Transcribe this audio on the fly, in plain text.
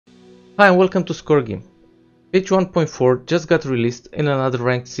Hi and welcome to Score Game. Patch 1.4 just got released and another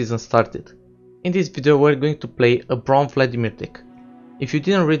ranked season started. In this video we're going to play a Braum Vladimir deck. If you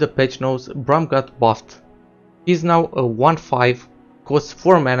didn't read the patch notes, Braum got buffed. He's now a 1-5, costs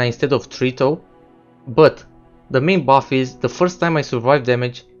 4 mana instead of 3 though, but the main buff is the first time I survive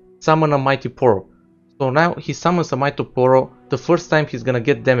damage, summon a Mighty Poro. So now he summons a Mighty Poro the first time he's gonna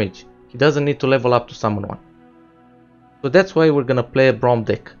get damage. He doesn't need to level up to summon one. So that's why we're gonna play a Braum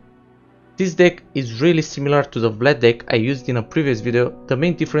deck. This deck is really similar to the Vlad deck I used in a previous video. The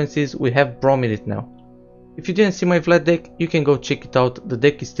main difference is we have Braum in it now. If you didn't see my Vlad deck, you can go check it out. The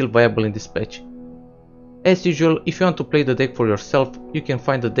deck is still viable in this patch. As usual, if you want to play the deck for yourself, you can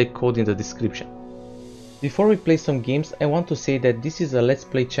find the deck code in the description. Before we play some games, I want to say that this is a Let's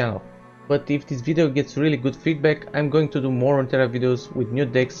Play channel. But if this video gets really good feedback, I'm going to do more Runeterra videos with new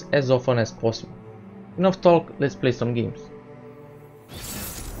decks as often as possible. Enough talk, let's play some games.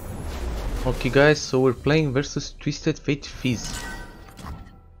 Okay guys, so we're playing versus Twisted Fate Fizz.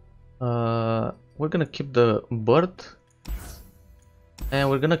 We're gonna keep the bird and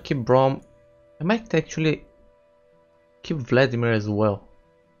we're gonna keep Braum. I might actually keep Vladimir as well.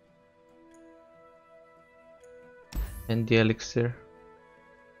 And the elixir.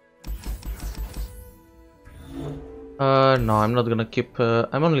 No, I'm not gonna keep,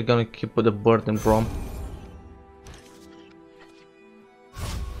 I'm only gonna keep the bird and Braum.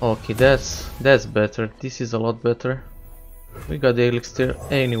 Okay, that's better. This is a lot better. We got the elixir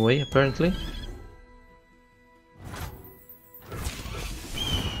anyway, apparently.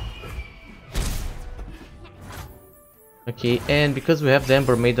 Okay, and because we have the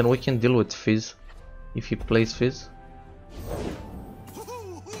Ember Maiden, we can deal with Fizz if he plays Fizz.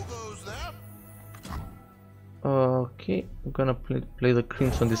 Okay, I'm gonna play the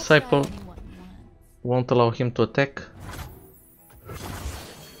Crimson Disciple. Won't allow him to attack.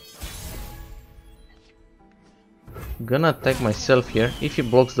 Gonna attack myself here. If he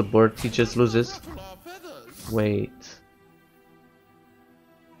blocks the bird, he just loses. Wait.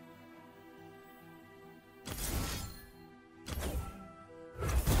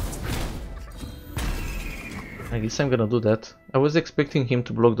 I guess I'm gonna do that. I was expecting him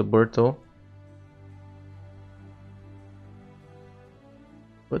to block the bird though.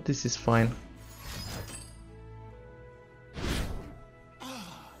 But this is fine.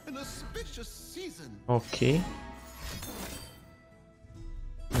 Okay.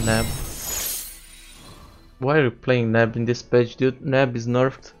 Nab. Why are you playing Nab in this patch, dude? Nab is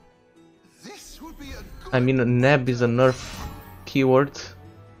nerfed. I mean, Nab is a nerf keyword.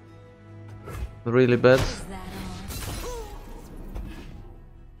 Really bad.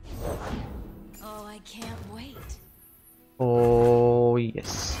 Oh, I can't wait. Oh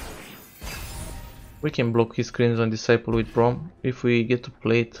yes. We can block his Crimson Disciple with Braum if we get to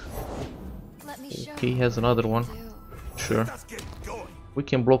play it. Okay, he has another one. Sure. We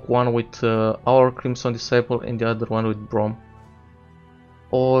can block one with our Crimson Disciple and the other one with Braum.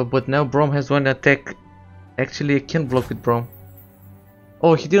 Oh, but now Braum has one attack. Actually, I can't block with Braum.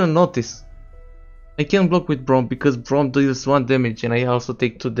 Oh, he didn't notice. I can't block with Braum because Braum deals 1 damage and I also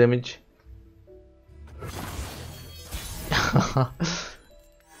take 2 damage.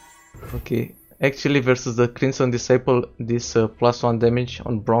 Okay, actually versus the Crimson Disciple, this +1 damage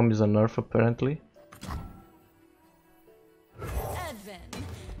on Braum is a nerf apparently.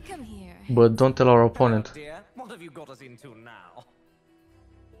 But don't tell our opponent. Hello, what have you got us into now?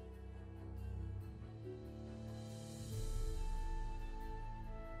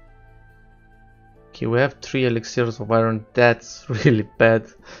 Okay, we have 3 elixirs of iron. That's really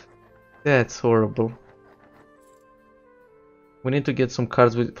bad. That's horrible. We need to get some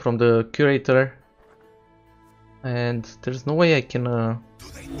cards from the curator. And there's no way I can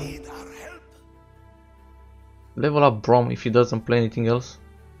level up Braum if he doesn't play anything else.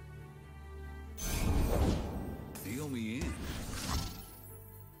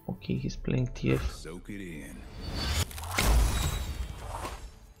 Okay, he's playing TF. Soak it in.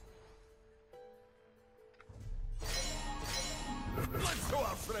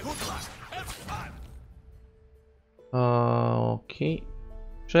 Okay.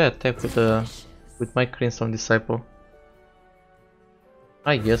 Should I attack with my Crimson Disciple?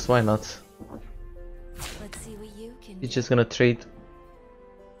 I guess, why not? Let's see what you can He's just gonna trade.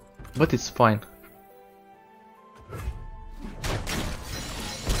 But it's fine.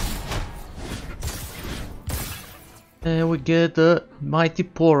 And we get a Mighty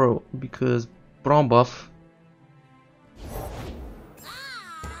Poro because Braum buff.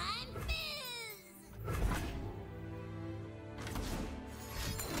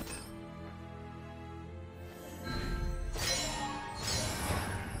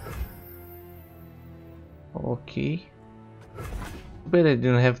 Okay. But I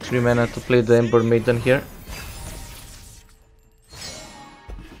didn't have 3 mana to play the Ember Maiden here.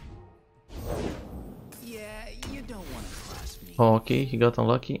 Yeah, you don't want to cross me. Okay, he got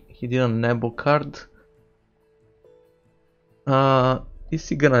unlucky. He didn't Nebo card. Is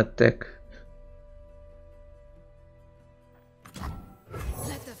he gonna attack?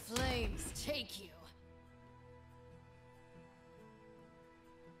 Let the flames take you.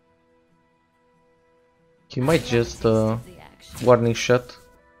 He might just The action. warning shot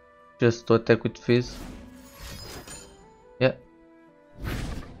just to attack with Fizz. Yeah.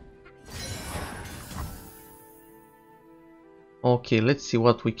 Okay, let's see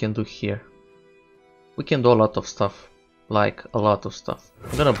what we can do here. We can do a lot of stuff. Like a lot of stuff.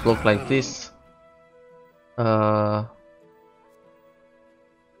 I'm gonna block like this. Gonna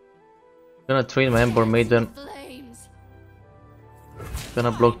train my Ember Maiden. Flames.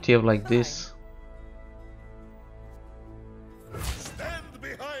 Gonna block TF like this. Stand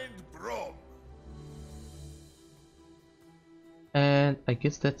behind Braum. And I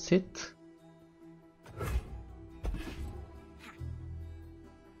guess that's it.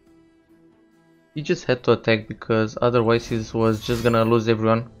 He just had to attack because otherwise he was just gonna lose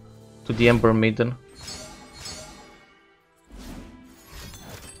everyone to the Ember Maiden.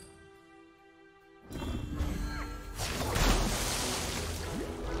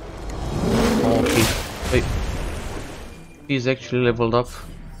 Okay, wait. He's actually leveled up.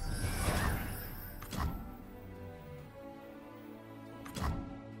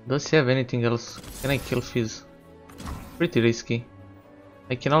 Does he have anything else? Can I kill Fizz? Pretty risky.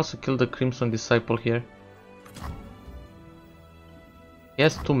 I can also kill the Crimson Disciple here. He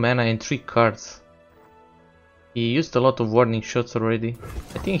has 2 mana and 3 cards. He used a lot of warning shots already.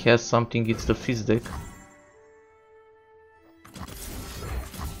 I think he has something, it's the Fizz deck.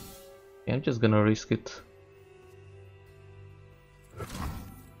 Yeah, I'm just gonna risk it.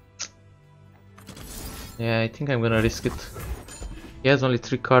 Yeah, I think I'm gonna risk it. He has only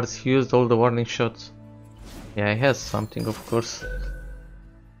 3 cards, he used all the warning shots. Yeah, he has something, of course.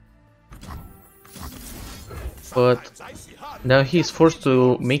 But now he is forced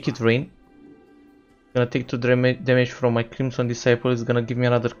to make it rain. Gonna take 2 damage from my Crimson Disciple. It's gonna give me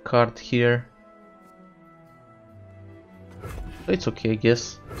another card here. So it's okay, I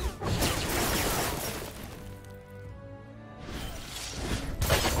guess.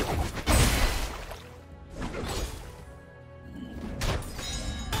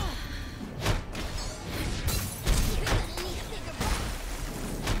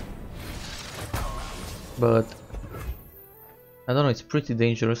 But I don't know, it's pretty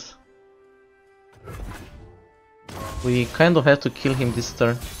dangerous. We kind of have to kill him this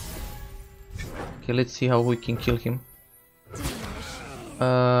turn. Okay, let's see how we can kill him.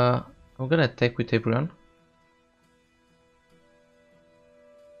 I'm gonna attack with everyone.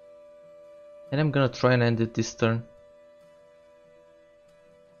 And I'm gonna try and end it this turn.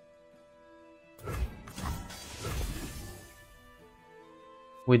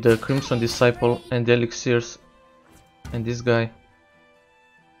 With the Crimson Disciple and the Elixirs and this guy.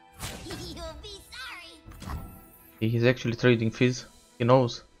 You'll be sorry. He's actually trading Fizz, he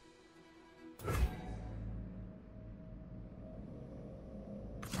knows.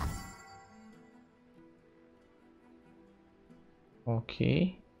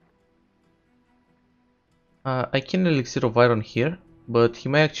 Okay. I can Elixir of Iron here, but he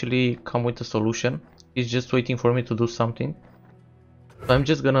may actually come with a solution. He's just waiting for me to do something. So I'm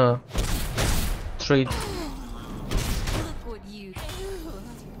just gonna trade. Look what you do.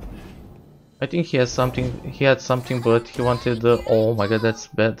 I think he has something. He had something, but he wanted the. Oh my god, that's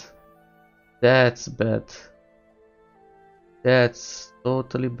bad. That's bad. That's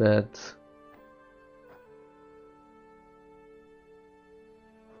totally bad.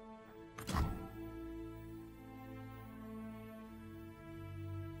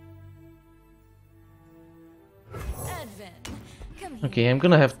 Advent, come here. Okay, I'm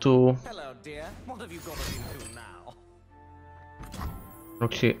gonna have to. Hello, dear. What have you got us into now?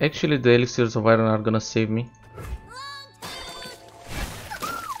 Okay, actually, the elixirs of iron are gonna save me.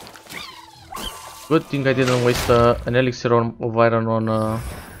 Good thing I didn't waste an elixir of iron on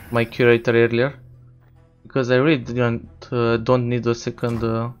my curator earlier, because I really don't need a second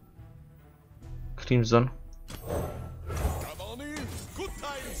crimson.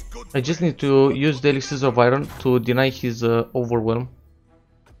 I just need to use the elixirs of iron to deny his overwhelm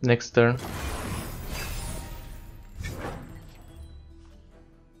next turn.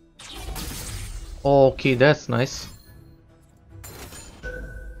 Okay, that's nice.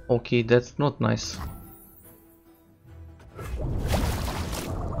 Okay, that's not nice.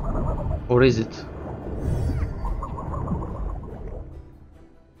 Or is it?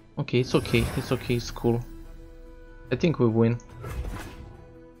 Okay, it's okay, it's okay, it's cool. I think we win.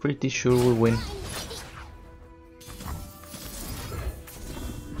 Pretty sure we win.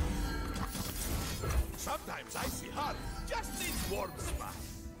 Sometimes icy hot just needs warm spot.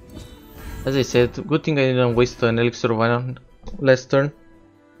 As I said, good thing I didn't waste an elixir of iron last turn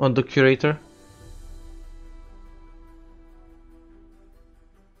on the curator.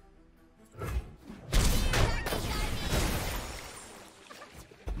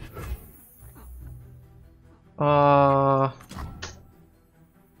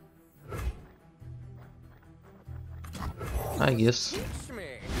 I guess.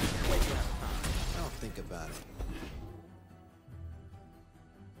 I'll think about it.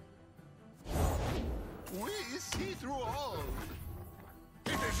 We see through all.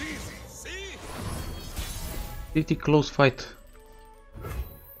 It is easy, see? Pretty close fight.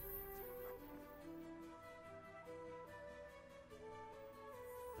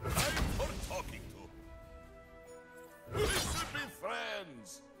 I'm for talking to. We should be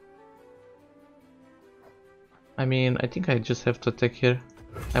friends. I mean, I think I just have to attack here.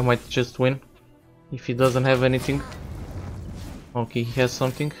 I might just win if he doesn't have anything. Okay, he has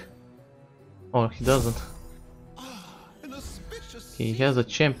something. Oh, he doesn't. An auspicious Okay, he has a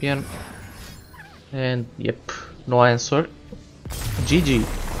champion. And yep, no answer. GG.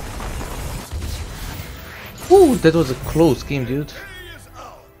 Ooh, that was a close game, dude. day is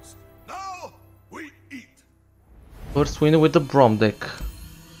ours. Now we eat. First win with the Braum deck.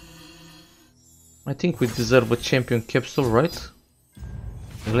 I think we deserve a champion capsule, right?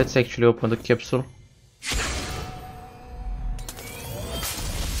 Let's actually open the capsule.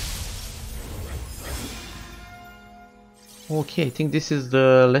 Okay, I think this is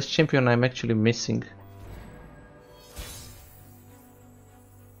the last champion I'm actually missing.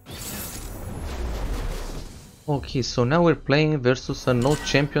 Okay, so now we're playing versus a no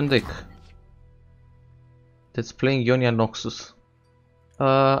champion deck that's playing Ionia Noxus.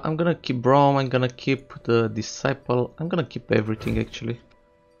 I'm gonna keep Braum, I'm gonna keep the Disciple, I'm gonna keep everything actually.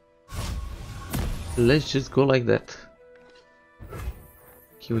 Let's just go like that.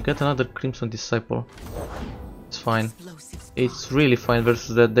 Okay, we got another Crimson Disciple. It's fine. It's really fine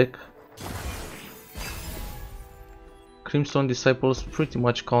versus that deck. Crimson Disciples pretty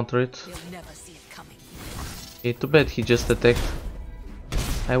much counter it. Okay, too bad he just attacked.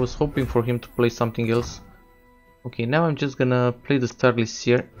 I was hoping for him to play something else. Okay, now I'm just gonna play the Starless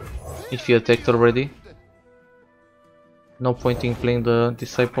here, if he attacked already. No point in playing the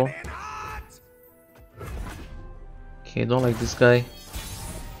Disciple. Okay, don't like this guy.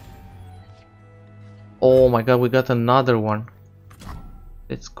 Oh my god, we got another one.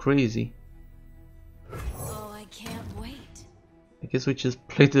 That's crazy. Oh, I can't wait. I guess we just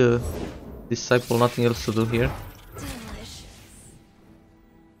play the Disciple, nothing else to do here. Delicious.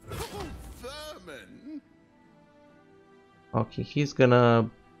 Vermin. Okay, he's gonna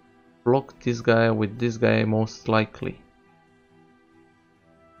block this guy with this guy most likely.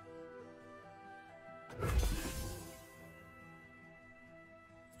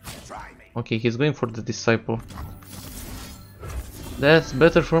 Try me. Okay, he's going for the Disciple. That's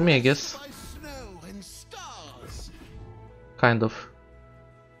better for me, I guess. By snow and stars. Kind of.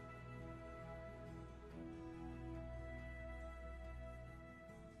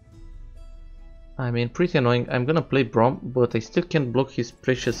 I mean, pretty annoying. I'm gonna play Braum, but I still can't block his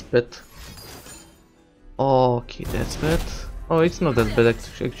precious pet. Okay, that's bad. Oh, it's not that bad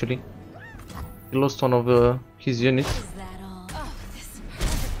actually. He lost one of his units. Is that all? Oh, this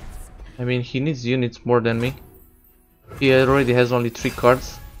hurts. I mean, he needs units more than me. He already has only 3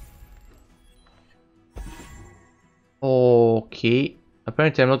 cards. Okay.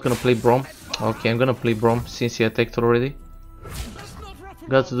 Apparently I'm not gonna play Braum. Okay, I'm gonna play Braum since he attacked already.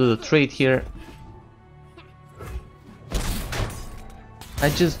 Got to do the trade here. I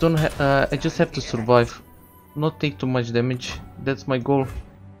just don't I just have to survive, not take too much damage. That's my goal.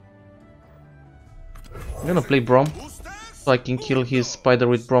 I'm gonna play Braum so I can kill his spider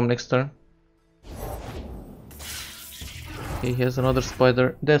with Braum next turn. Okay, he has another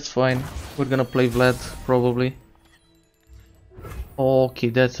spider. That's fine. We're gonna play Vlad probably. Okay,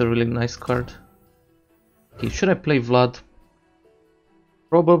 that's a really nice card. Okay, should I play Vlad?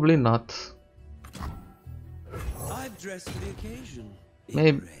 Probably not. I've dressed for the occasion.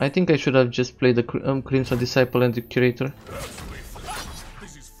 Maybe I think I should have just played the Crimson Disciple and the Curator.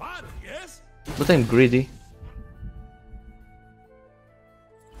 This is fun, yes? But I'm greedy.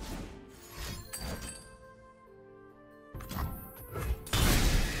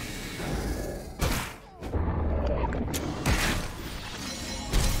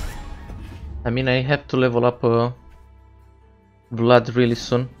 I mean, I have to level up Vlad really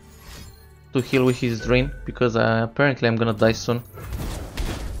soon. to heal with his drain, because apparently I'm gonna die soon.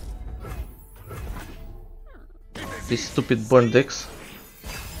 These stupid burn decks.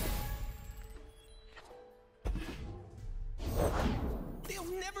 They'll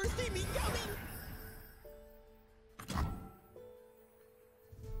never see me coming.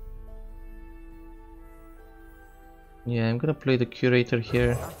 Yeah, I'm gonna play the Curator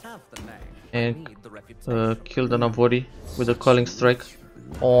here I have the name. and Need the reputation. kill the Navori with a Calling Strike.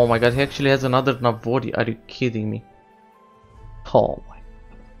 Oh my god, he actually has another Navori, are you kidding me? Oh my.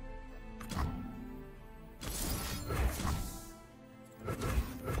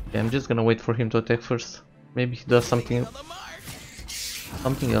 Yeah, I'm just gonna wait for him to attack first. Maybe he does something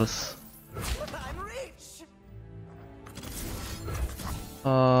else. I'm rich.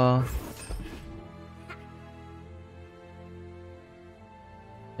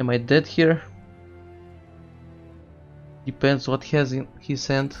 Am I dead here? Depends what he has in his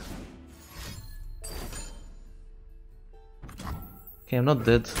hand. Okay, I'm not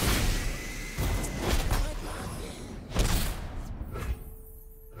dead.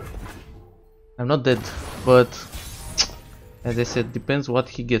 I'm not dead, but as I said, depends what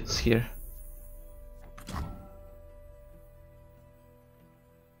he gets here.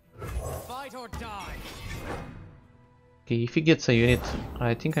 Fight or die. Okay, if he gets a unit,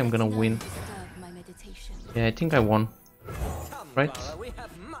 I think I'm gonna win. Disturb my meditation. Yeah, I think I won. Come, Right? Clara, we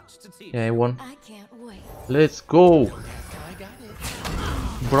have much to teach. Yeah, I won. I can't wait. Let's go! I got it.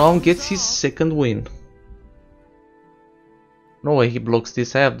 Braum gets his second win. No way he blocks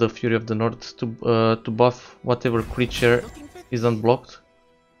this. I have the Fury of the North to buff whatever creature is unblocked,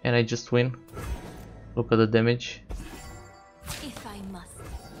 and I just win. Look at the damage. If I must,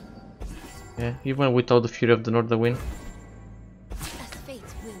 Yeah, even without the Fury of the North I win. as fate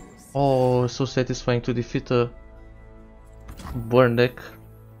wills. Oh, so satisfying to defeat a burn deck.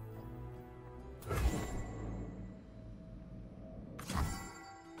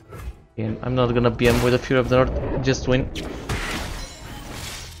 Okay, I'm not gonna BM with the Fury of the North, just win.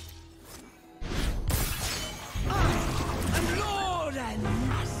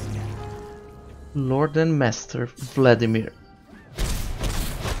 Lord and Master Vladimir.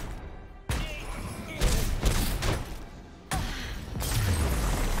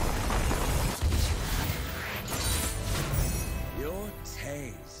 Your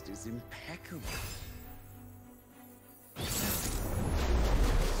taste is impeccable.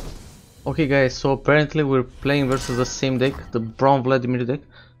 Okay guys, so apparently we're playing versus the same deck, the Braum Vladimir deck.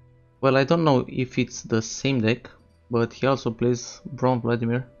 Well, I don't know if it's the same deck, but he also plays Braum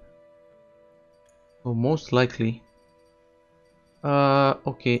Vladimir. So most likely.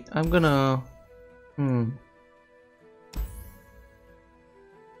 Okay, I'm gonna... I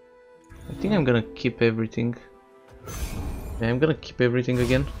think I'm gonna keep everything. Yeah, I'm gonna keep everything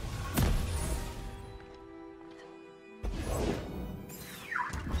again.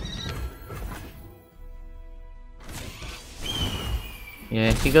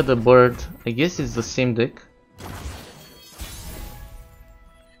 Yeah, he got the bird. I guess it's the same deck.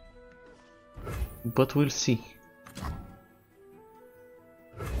 But we'll see.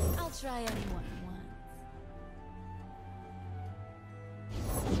 I'll try anyone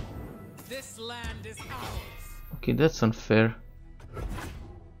once. This land is ours. Okay, that's unfair.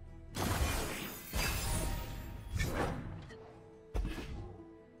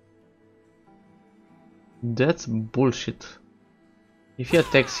 That's bullshit. If he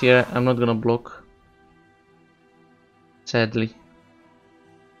attacks here, I'm not gonna block. Sadly.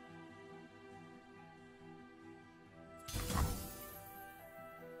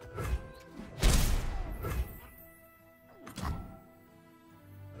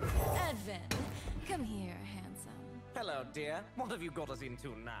 Advent, come here, handsome. Hello, dear. What have you got us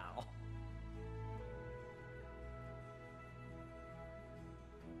into now?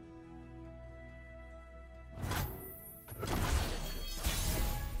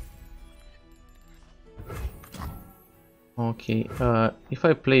 Okay, if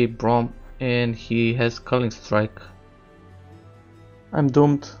I play Braum and he has Culling Strike, I'm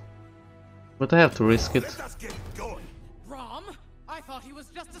doomed. But I have to risk it. Let's get going. Braum? I thought he was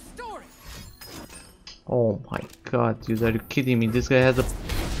just a story. Oh my god, dude, are you kidding me? This guy has a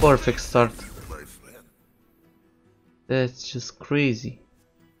perfect start. My friend. That's just crazy.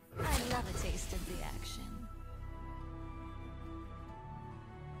 I love a taste of the action.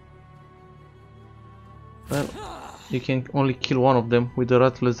 Well, you can only kill one of them with the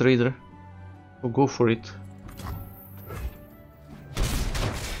Rattleless Raider, so go for it.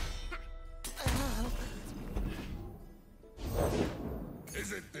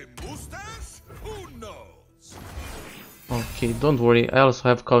 Is it the mustache? Who knows? Okay, don't worry, I also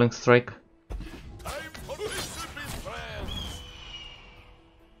have Calling Strike.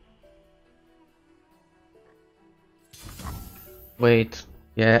 Wait,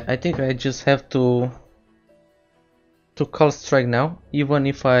 yeah, I think I just have to call strike now, even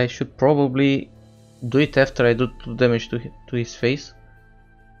if I should probably do it after I do 2 damage to his face,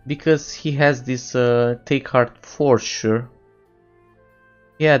 because he has this take heart for sure.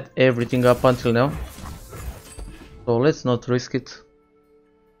 He had everything up until now, so let's not risk it.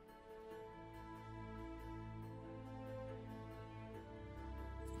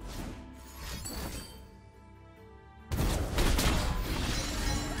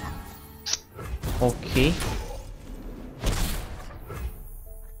 Okay.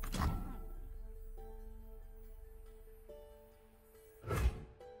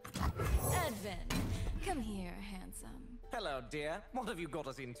 Come here, handsome. Hello, dear. What have you got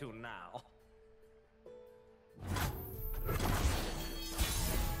us into now?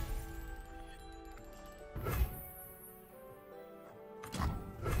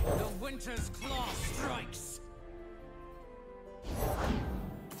 The winter's claw strikes.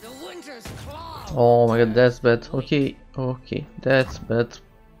 The winter's claw. Oh my god, that's bad. Okay, okay, that's bad.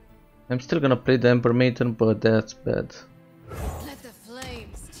 I'm still gonna play the Ember Maiden, but that's bad. Let the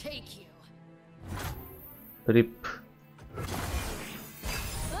flames take you. RIP.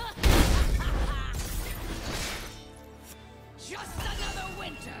 Just another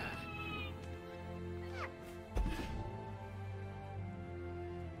winter.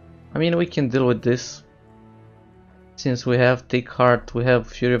 I mean, we can deal with this. Since we have Take Heart, we have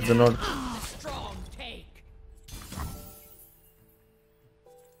Fury of the North. Strong take.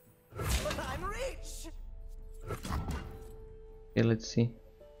 But I'm rich. Okay, let's see.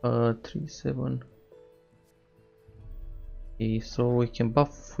 3-7. Okay, so we can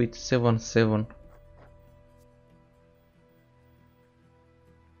buff with 7-7.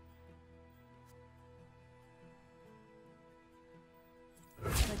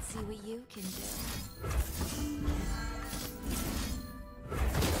 Let's see what you can do.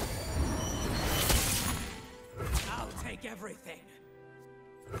 I'll take everything.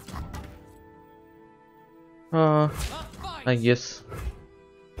 I guess.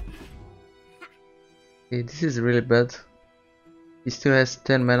 Okay, this is really bad. He still has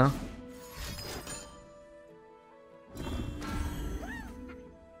 10 mana.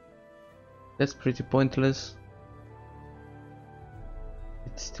 That's pretty pointless.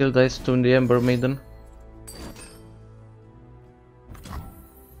 It still dies to the Ember Maiden.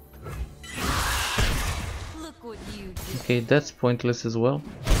 Look what you did. Okay, that's pointless as well.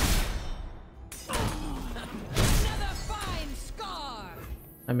 Another fine scar.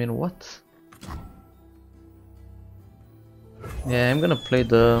 I mean, what? Yeah, I'm gonna play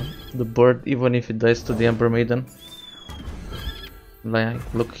the bird even if it dies to the Ember Maiden. Like,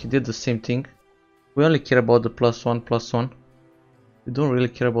 look, he did the same thing. We only care about the +1/+1. We don't really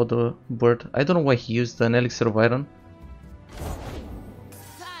care about the bird. I don't know why he used an Elixir of Iron.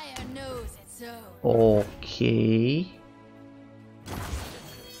 Fire knows it so. Okay.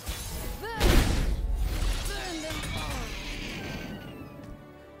 Burn them all.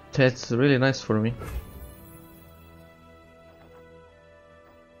 That's really nice for me.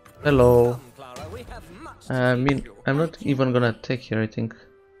 Hello. Come, Clara, we have much to I mean, teach you. I'm not even gonna attack here, I think.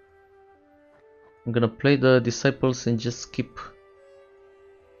 I'm gonna play the Disciples and just skip.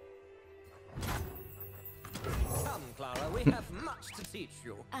 Come, Clara, we have much to teach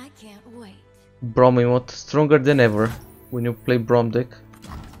you. I can't wait. Braum emote, stronger than ever when you play Braum deck.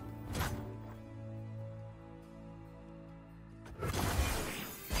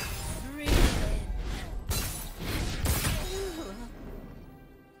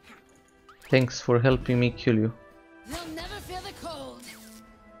 Thanks for helping me kill you. They'll never feel the cold.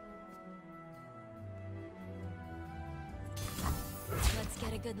 Let's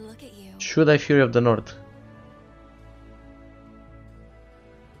get a good look at you. Should I Fury of the North?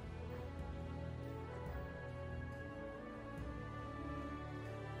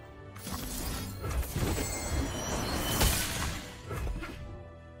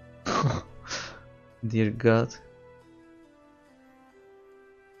 Dear God.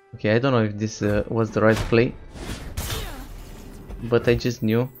 Okay, I don't know if this was the right play, but I just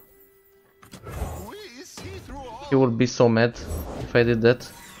knew We see through all. he would be so mad if I did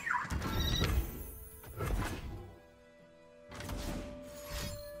that.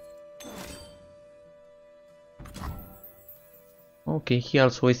 Okay, he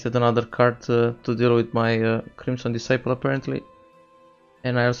also wasted another card to deal with my Crimson Disciple apparently.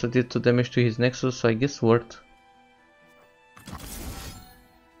 And I also did 2 damage to his Nexus, so I guess worth.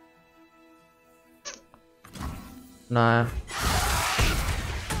 Nah.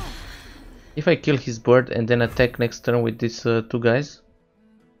 If I kill his bird and then attack next turn with these 2 guys,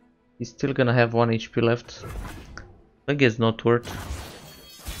 he's still gonna have 1 HP left. I guess not worth.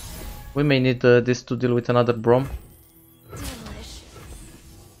 We may need this to deal with another Braum. Delish.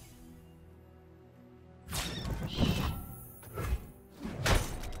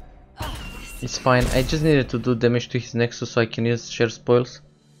 It's fine, I just needed to do damage to his Nexus so I can use share spoils.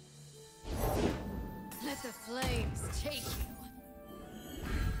 Let the flames take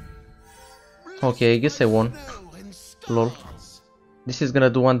you. Okay, I guess I won. Lol. This is gonna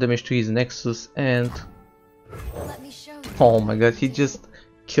do 1 damage to his Nexus and... Let me show you. oh my god, he just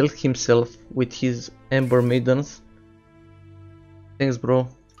killed himself with his Ember Maidens. Thanks bro.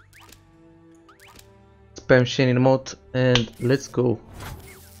 Spam Shen in emote and let's go.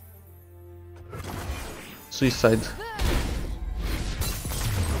 Suicide.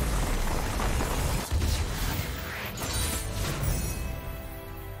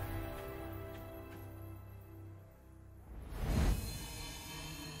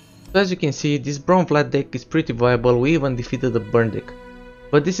 So as you can see, this Braum Vlad deck is pretty viable. We even defeated the burn deck.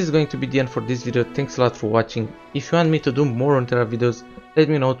 But this is going to be the end for this video. Thanks a lot for watching. If you want me to do more Runeterra videos, let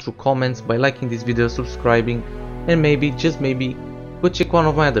me know through comments, by liking this video, subscribing, and maybe, just maybe, go check one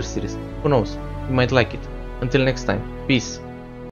of my other series. Who knows, you might like it. Until next time, peace.